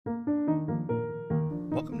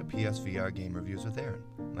Welcome to PSVR Game Reviews with Aaron.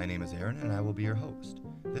 My name is Aaron and I will be your host.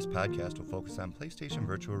 This podcast will focus on PlayStation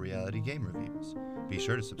virtual reality game reviews. Be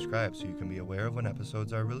sure to subscribe so you can be aware of when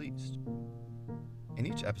episodes are released. In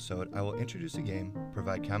each episode, I will introduce a game,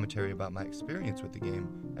 provide commentary about my experience with the game,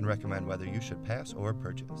 and recommend whether you should pass or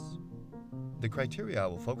purchase. The criteria I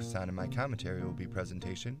will focus on in my commentary will be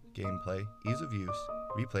presentation, gameplay, ease of use,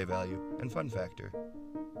 replay value, and fun factor.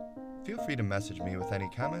 Feel free to message me with any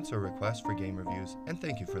comments or requests for game reviews, and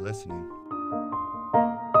thank you for listening.